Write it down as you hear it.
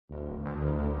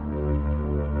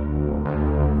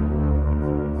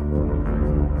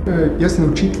Jaz sem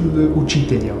učitelj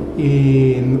učiteljev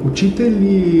in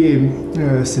učitelji,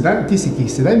 tisti, ki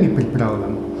jih sedaj mi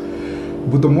pripravljamo,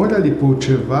 bodo morali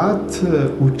poučevati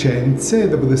učence,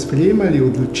 da bodo sprejemali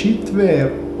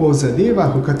odločitve o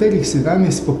zadevah, o katerih se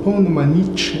danes popolnoma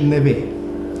nič ne ve.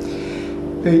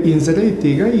 In zaradi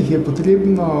tega jih je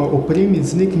potrebno opremiti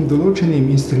z nekim določenim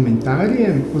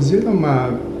instrumentarijem oziroma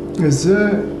z,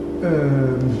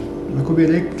 lahko bi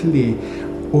rekli,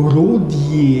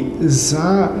 orodji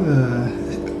za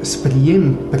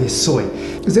sprejem presoj.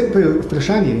 Zdaj pa je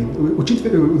vprašanje,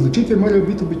 odločitve morajo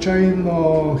biti običajno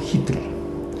hitre.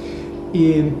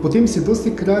 In potem se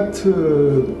dostikrat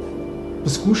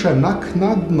poskuša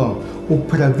naknadno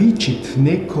upravičiti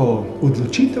neko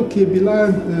odločitev, ki je bila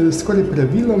skoraj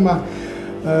praviloma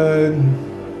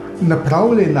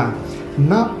napravljena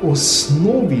na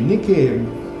osnovi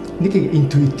nekega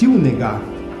intuitivnega.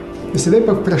 Sedaj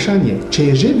pa vprašanje, če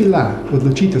je že bila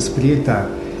odločitev sprejeta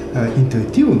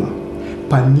intuitivno,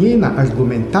 pa njena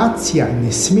argumentacija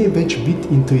ne sme več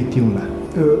biti intuitivna.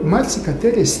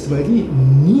 Marsikatere stvari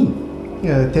ni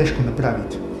težko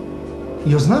napraviti.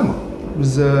 Jo znamo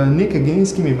z nekaj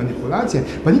genskimi manipulacijami,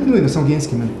 pa ni nujno samo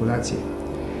genske manipulacije,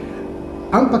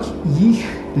 ampak jih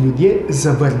ljudje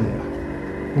zavrnejo.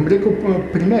 Bom rekel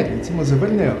primer, recimo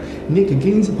zavrnejo nekaj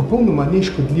popolnoma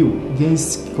neškodljiv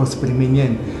gensko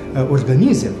spremenjen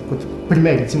organizem, kot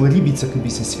primer, recimo ribica, ki bi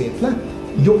se svetla,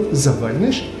 jo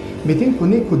zavrneš, medtem ko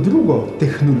neko drugo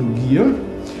tehnologijo,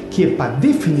 ki je pa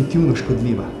definitivno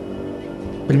škodljiva.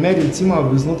 Primer, recimo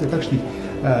znotraj takšnih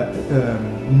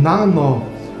nano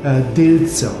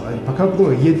delcev, ali pa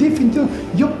kako je definitivno,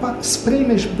 jo pa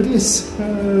sprejmeš brez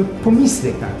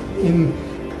pomisleka. In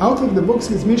out of the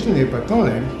box izmišljanje je pa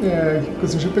tole, kot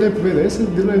sem še prej povedal, jaz se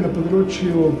delujem na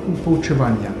področju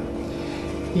poučevanja.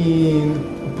 In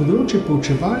področje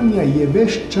poučevanja je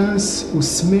ves čas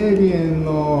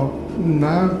usmerjeno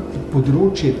na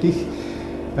področje teh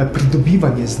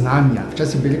pridobivanja znanja.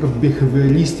 Včasih bi rekel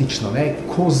behavioristično,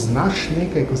 ko znaš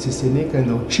nekaj, ko si se nekaj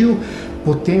naučil,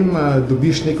 potem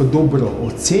dobiš neko dobro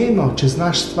oceno, če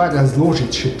znaš stvar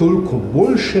razložiti še toliko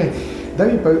boljše, da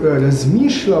bi pa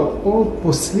razmišljal o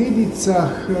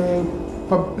posledicah,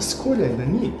 pa skoraj da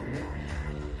ni.